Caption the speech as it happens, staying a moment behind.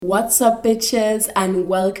What's up, bitches, and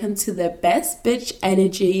welcome to the Best Bitch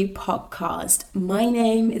Energy podcast. My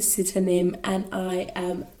name is Zitha Nim, and I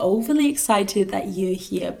am overly excited that you're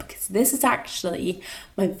here because this is actually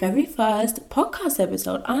my very first podcast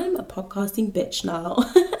episode. I'm a podcasting bitch now.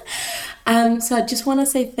 So I just want to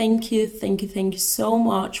say thank you so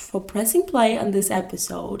much for pressing play on this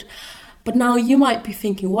episode. But now you might be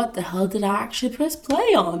thinking, what the hell did I actually press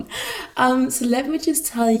play on? So let me just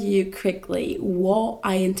tell you quickly what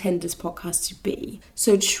I intend this podcast to be.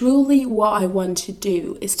 So truly what I want to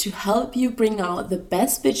do is to help you bring out the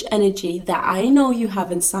best bitch energy that I know you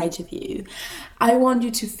have inside of you. I want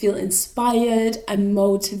you to feel inspired and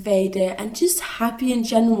motivated and just happy in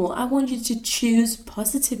general. I want you to choose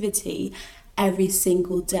positivity every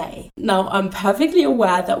single day. Now, I'm perfectly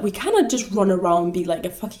aware that we cannot just run around and be like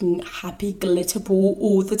a fucking happy glitter ball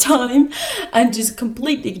all the time and just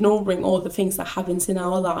completely ignoring all the things that happens in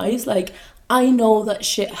our lives. Like, I know that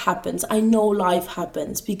shit happens. I know life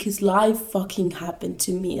happens because life fucking happened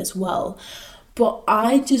to me as well. But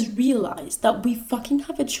I just realized that we fucking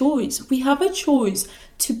have a choice. We have a choice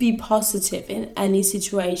to be positive in any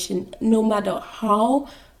situation, no matter how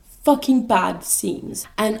fucking bad seems,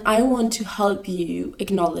 and I want to help you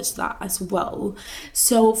acknowledge that as well.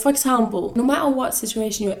 So for example, no matter what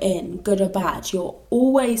situation you're in, good or bad, you're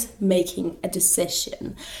always making a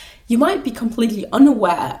decision. You might be completely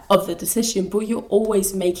unaware of the decision, but you're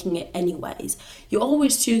always making it anyways. You're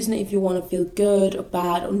always choosing if you want to feel good or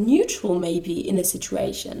bad or neutral maybe in a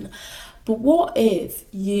situation. But what if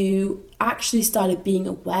you actually started being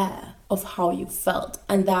aware of how you felt,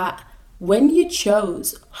 and that when you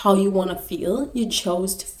chose how you want to feel, you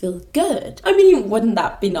chose to feel good. I mean, wouldn't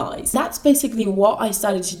that be nice? That's basically what I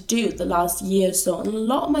started to do the last year or so. And a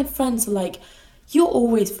lot of my friends are like, you're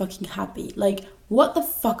always fucking happy. Like, what the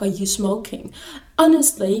fuck are you smoking?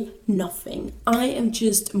 Honestly, nothing. I am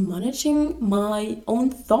just managing my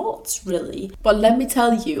own thoughts, really. But let me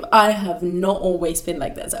tell you, I have not always been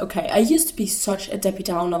like this, okay? I used to be such a Debbie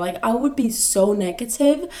Downer. Like, I would be so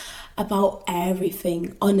negative about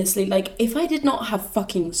everything, honestly. Like, if I did not have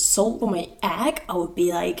fucking salt on my egg, I would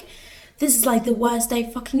be like, this is like the worst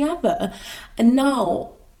day fucking ever. And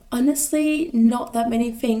now, honestly, not that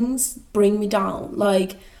many things bring me down.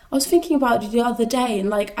 Like, I was thinking about it the other day, and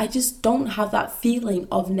like, I just don't have that feeling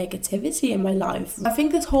of negativity in my life. I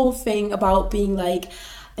think this whole thing about being like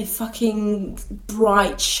a fucking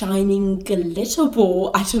bright, shining glitter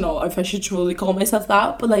ball, I don't know if I should truly call myself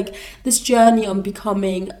that, but like this journey on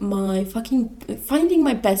becoming my finding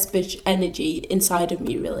my best bitch energy inside of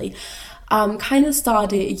me, really. Kind of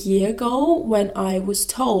started a year ago when I was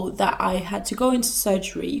told that I had to go into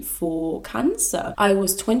surgery for cancer. I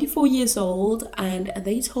was 24 years old, and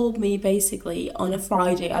they told me basically on a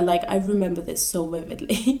Friday, I remember this so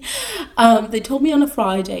vividly. They told me on a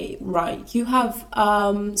Friday, right, you have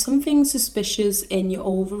something suspicious in your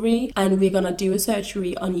ovary and we're gonna do a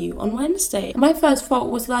surgery on you on Wednesday. My first thought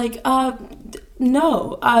was like,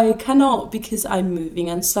 no, I cannot because I'm moving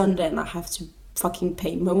on Sunday and I have to fucking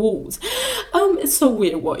paint my walls. It's so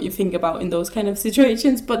weird what you think about in those kind of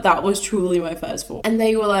situations, but that was truly my first thought. And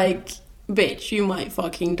they were like, bitch, you might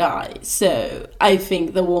fucking die, so I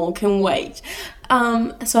think the wall can wait.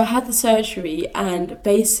 So I had the surgery, and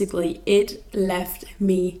basically it left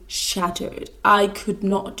me shattered. I could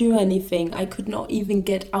not do anything. I could not even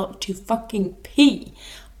get out to fucking pee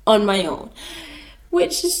on my own,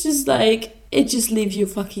 which is just like, it just leaves you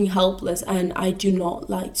fucking helpless, and I do not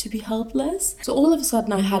like to be helpless. So all of a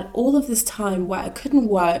sudden I had all of this time where I couldn't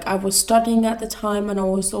work. I was studying at the time, and I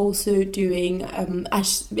was also doing,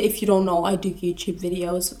 if you don't know, I do YouTube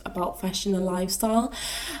videos about fashion and lifestyle.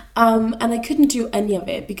 And I couldn't do any of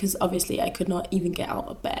it because obviously I could not even get out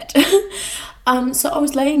of bed. So I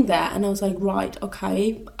was laying there and I was like, right,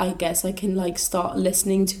 okay, I guess I can like start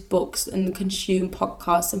listening to books and consume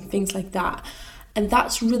podcasts and things like that. And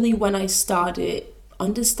that's really when I started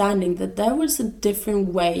understanding that there was a different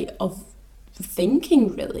way of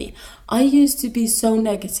thinking, really. I used to be so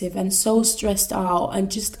negative and so stressed out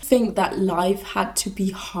and just think that life had to be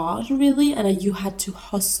hard, really, and that you had to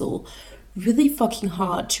hustle really fucking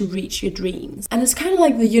hard to reach your dreams. And it's kind of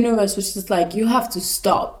like the universe was just like, you have to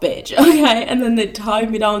stop, bitch, okay? And then they tied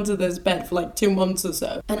me down to this bed for like 2 months or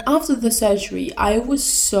so. And after the surgery, I was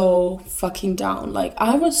so fucking down. Like,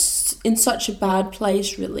 I was in such a bad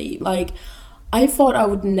place, really. Like, I thought I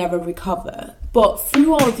would never recover. But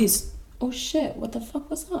through all these... Oh shit, what the fuck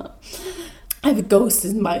was that? I have a ghost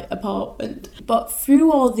in my apartment. But through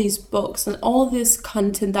all these books and all this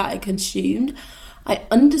content that I consumed, I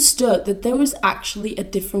understood that there was actually a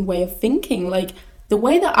different way of thinking. Like, the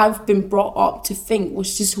way that I've been brought up to think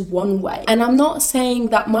was just one way. And I'm not saying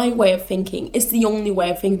that my way of thinking is the only way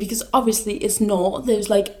of thinking, because obviously it's not. There's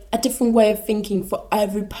like a different way of thinking for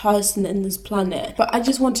every person in this planet. But I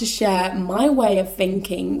just want to share my way of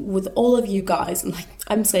thinking with all of you guys. And like,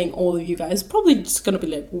 I'm saying all of you guys, probably just gonna be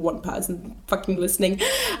like one person fucking listening.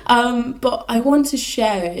 But I want to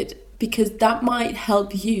share it because that might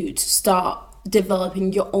help you to start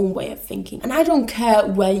developing your own way of thinking. And I don't care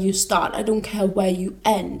where you start, I don't care where you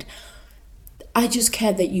end, I just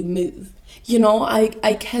care that you move. You know,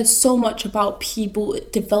 I care so much about people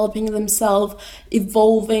developing themselves,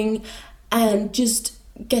 evolving, and just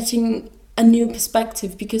getting a new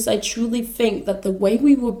perspective, because I truly think that the way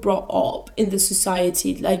we were brought up in the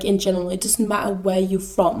society, like in general, it doesn't matter where you're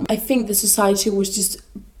from. I think the society was just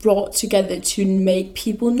brought together to make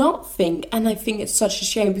people not think, and I think it's such a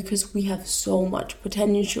shame, because we have so much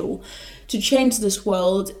potential to change this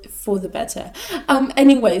world for the better.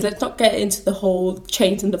 Anyways, let's not get into the whole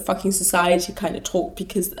change in the fucking society kind of talk,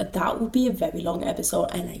 because that would be a very long episode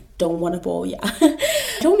and I don't want to bore you. I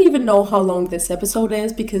don't even know how long this episode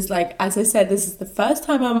is, because like, as I said, this is the first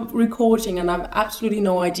time I'm recording and I have absolutely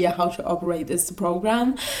no idea how to operate this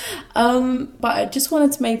program. But I just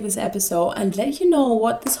wanted to make this episode and let you know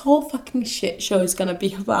what this whole fucking shit show is gonna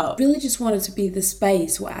be about. Really just wanted to be the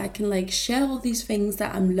space where I can like share all these things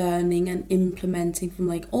that I'm learning and implementing from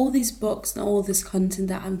like all these books and all this content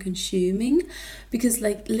that I'm consuming, because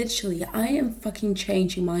like literally I am fucking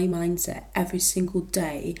changing my mindset every single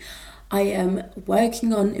day. I am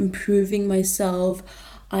working on improving myself.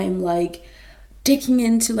 I'm like digging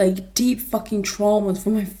into like deep fucking traumas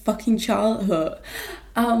from my fucking childhood,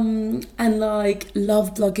 and like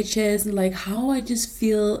love blockages and like how I just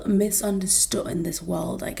feel misunderstood in this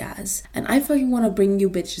world, I guess. And I fucking want to bring you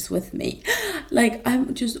bitches with me. Like,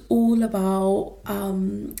 I'm just all about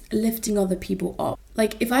lifting other people up.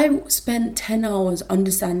 Like, if I spend 10 hours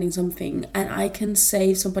understanding something and I can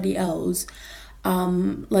save somebody else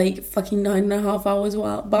like fucking 9.5 hours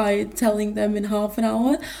by telling them in half an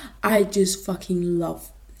hour, I just fucking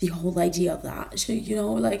love the whole idea of that. So, you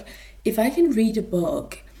know, like, if I can read a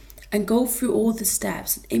book and go through all the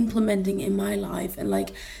steps and implementing in my life, and like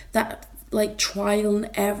that like trial and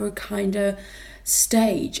error kind of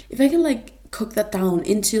stage, if I can like cook that down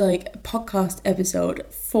into like a podcast episode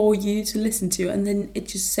for you to listen to, and then it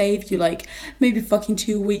just saved you like maybe fucking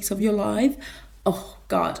 2 weeks of your life, oh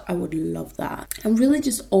god, I would love that. I'm really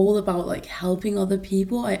just all about like helping other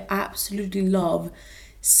people. I absolutely love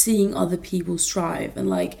seeing other people strive and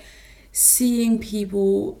like seeing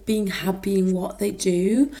people being happy in what they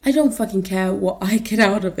do. I don't fucking care what I get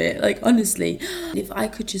out of it. Like, honestly, if I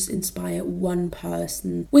could just inspire one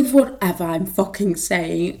person with whatever I'm fucking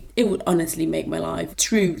saying, it would honestly make my life.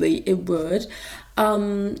 Truly, it would.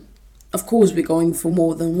 Of course, we're going for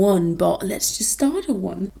more than one, but let's just start at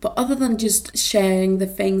one. But other than just sharing the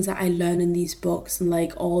things that I learn in these books and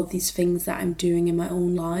like all these things that I'm doing in my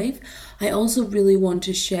own life, I also really want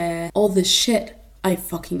to share all the shit I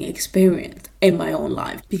fucking experienced in my own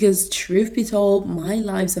life. Because truth be told, my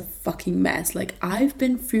life's a fucking mess. Like, I've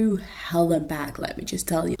been through hell and back, let me just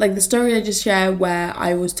tell you. Like the story I just shared where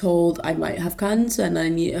I was told I might have cancer and I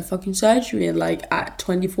need a fucking surgery, and like at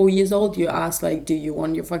 24 years old you ask like, do you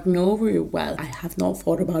want your fucking ovary? Well, I have not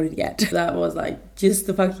thought about it yet. That was like just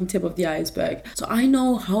the fucking tip of the iceberg. So I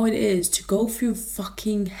know how it is to go through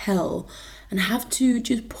fucking hell and have to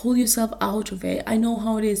just pull yourself out of it. I know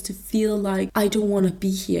how it is to feel like I don't want to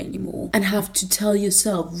be here anymore and have to tell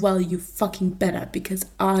yourself, well, you fucking better, because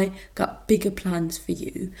I got bigger plans for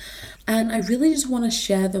you. And I really just want to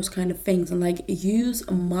share those kind of things and like use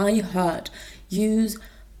my hurt, use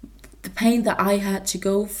the pain that I had to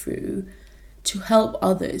go through to help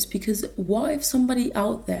others. Because what if somebody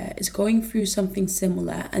out there is going through something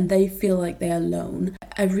similar and they feel like they're alone?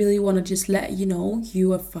 I really want to just let you know,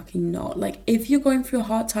 you are fucking not. Like, if you're going through a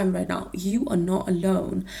hard time right now, you are not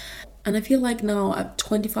alone. And I feel like now at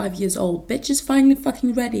 25 years old, bitch is finally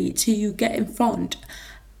fucking ready to get in front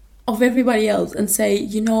of everybody else and say,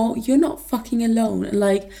 you know, you're not fucking alone. And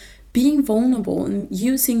like, being vulnerable and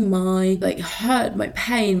using my like hurt, my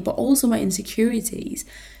pain, but also my insecurities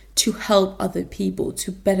to help other people,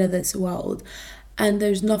 to better this world. And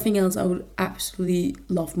there's nothing else I would absolutely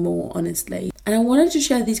love more, honestly. And I wanted to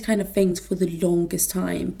share these kind of things for the longest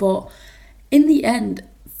time, but in the end,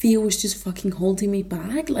 fear was just fucking holding me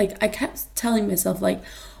back. Like, I kept telling myself like,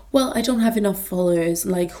 well, I don't have enough followers,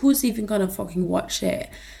 like who's even gonna fucking watch it?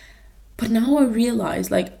 But now I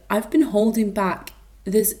realize like I've been holding back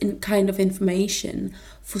this kind of information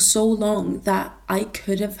for so long that I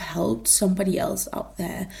could have helped somebody else out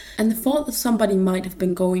there. And the thought that somebody might have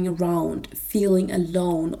been going around feeling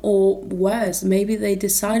alone, or worse, maybe they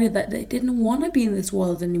decided that they didn't want to be in this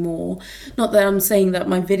world anymore. Not that I'm saying that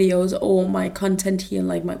my videos or my content here,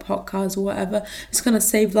 like my podcast or whatever, is going to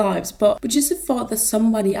save lives, but just the thought that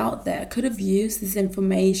somebody out there could have used this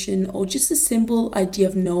information, or just a simple idea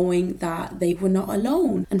of knowing that they were not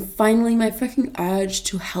alone. And finally, my freaking urge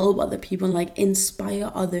to help other people and like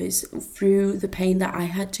inspire others through the pain that I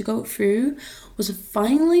had to go through was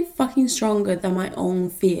finally fucking stronger than my own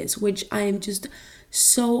fears, which I am just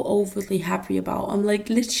so overly happy about. I'm like,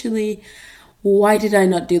 literally, why did I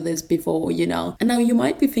not do this before, you know? And now you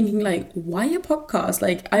might be thinking like, why a podcast?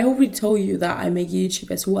 Like, I already told you that I make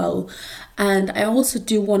YouTube as well. And I also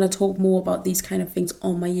do want to talk more about these kind of things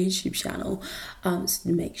on my YouTube channel. So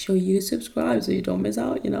make sure you subscribe so you don't miss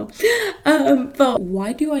out, you know? But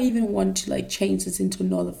why do I even want to like change this into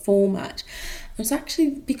another format? It was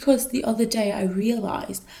actually because the other day I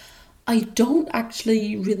realized I don't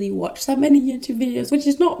actually really watch that many YouTube videos, which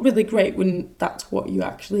is not really great when that's what you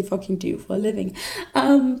actually fucking do for a living.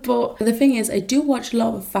 But the thing is, I do watch a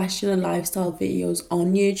lot of fashion and lifestyle videos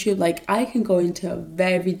on YouTube. Like, I can go into a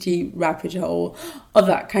very deep rabbit hole of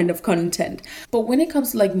that kind of content. But when it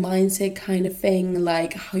comes to like mindset kind of thing,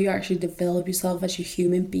 like how you actually develop yourself as a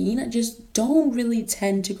human being, I just don't really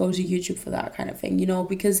tend to go to YouTube for that kind of thing, you know,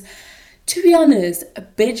 because to be honest, a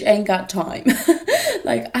bitch ain't got time.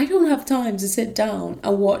 Like, I don't have time to sit down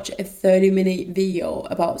and watch a 30-minute video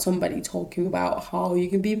about somebody talking about how you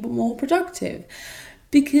can be more productive,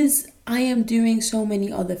 because I am doing so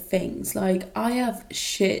many other things. Like, I have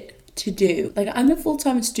shit to do. Like, I'm a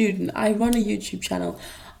full-time student. I run a YouTube channel.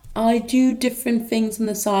 I do different things on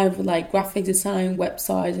the side for like graphic design,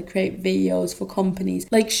 websites, I create videos for companies.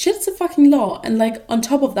 Like, shit's a fucking lot. And like, on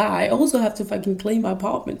top of that, I also have to fucking clean my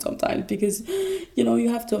apartment sometimes because, you know, you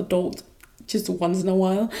have to adult just once in a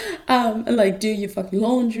while, and like do your fucking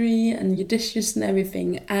laundry and your dishes and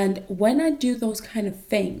everything. And when I do those kind of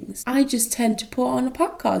things, I just tend to put on a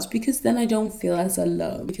podcast, because then I don't feel as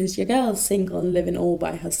alone, because your girl is single and living all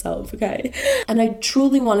by herself, okay? And I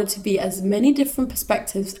truly want it to be as many different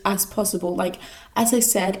perspectives as possible. Like, as I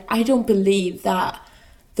said, I don't believe that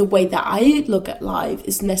the way that I look at life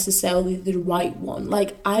is necessarily the right one.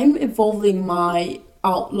 Like, I'm evolving my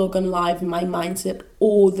outlook on life and my mindset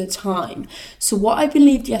all the time. So what I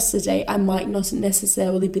believed yesterday, I might not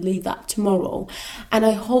necessarily believe that tomorrow. And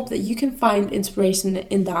I hope that you can find inspiration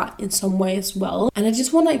in that in some way as well. And I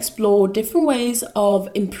just want to explore different ways of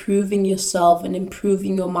improving yourself and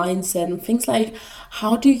improving your mindset, and things like,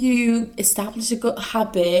 how do you establish a good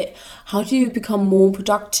habit? How do you become more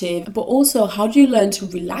productive? But also, how do you learn to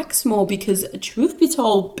relax more? Because truth be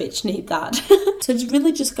told, bitch need that. So it's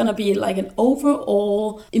really just gonna be like an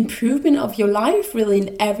overall improvement of your life, really,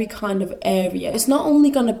 in every kind of area. It's not only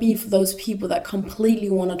gonna be for those people that completely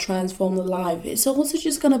want to transform their life. It's also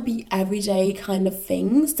just gonna be everyday kind of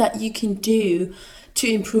things that you can do to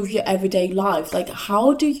improve your everyday life. Like,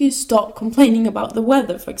 how do you stop complaining about the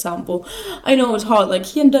weather, for example? I know it's hard. Like,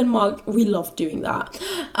 here in Denmark, we love doing that.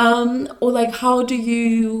 Or like, how do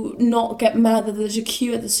you not get mad that there's a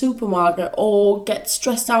queue at the supermarket, or get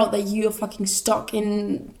stressed out that you're fucking stuck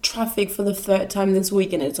in traffic for the third time this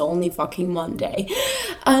week and it's only fucking Monday?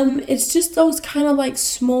 It's just those kind of like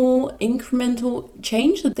small incremental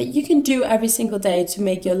changes that you can do every single day to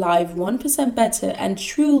make your life 1% better and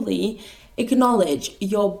truly acknowledge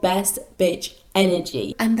your best bitch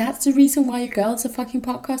energy. And that's the reason why your girl's a fucking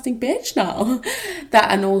podcasting bitch now. That,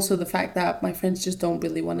 and also the fact that my friends just don't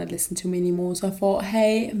really want to listen to me anymore. So I thought,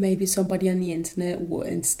 hey, maybe somebody on the internet would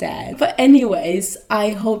instead. But anyways,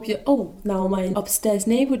 I hope you... Oh, now my upstairs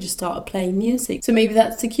neighbor just started playing music. So maybe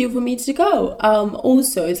that's the cue for me to go.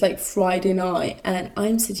 Also, it's like Friday night and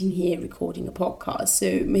I'm sitting here recording a podcast.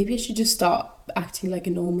 So maybe I should just start acting like a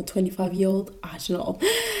normal 25-year-old. I don't know.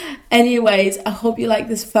 Anyways, I hope you like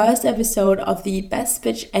this first episode of the Best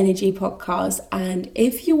Bitch Energy podcast. And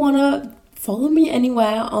if you want to follow me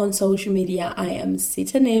anywhere on social media, I am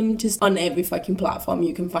Zitha Nim, just on every fucking platform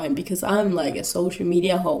you can find, because I'm like a social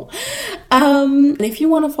media hoe. And if you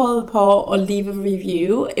want to follow the pod or leave a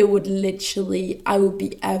review, it would literally, I would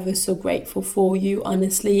be ever so grateful for you.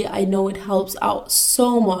 Honestly, I know it helps out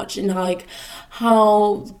so much in like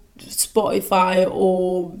how Spotify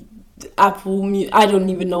or I don't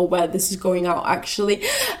even know where this is going out actually,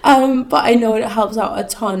 but I know it helps out a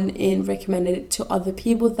ton in recommending it to other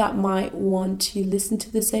people that might want to listen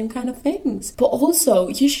to the same kind of things. But also,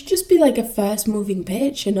 you should just be like a fast moving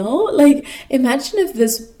bitch, you know? Like, imagine if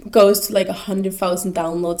this goes to like 100,000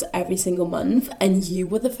 downloads every single month and you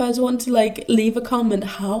were the first one to like leave a comment.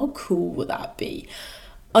 How cool would that be?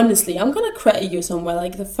 Honestly, I'm gonna credit you somewhere.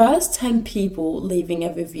 Like the first 10 people leaving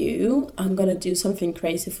a review, I'm gonna do something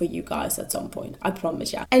crazy for you guys at some point. I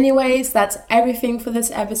promise ya. Anyways, that's everything for this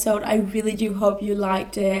episode. I really do hope you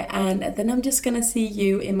liked it. And then I'm just gonna see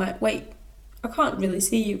you in my... Wait, I can't really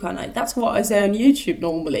see you, can I? That's what I say on YouTube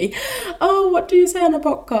normally. Oh, what do you say on a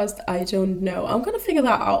podcast? I don't know. I'm gonna figure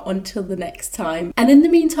that out until the next time. And in the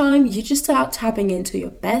meantime, you just start tapping into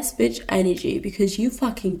your best bitch energy because you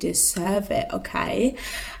fucking deserve it, okay?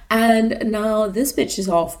 And now this bitch is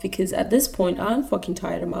off because at this point, I'm fucking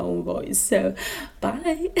tired of my own voice. So,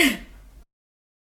 bye.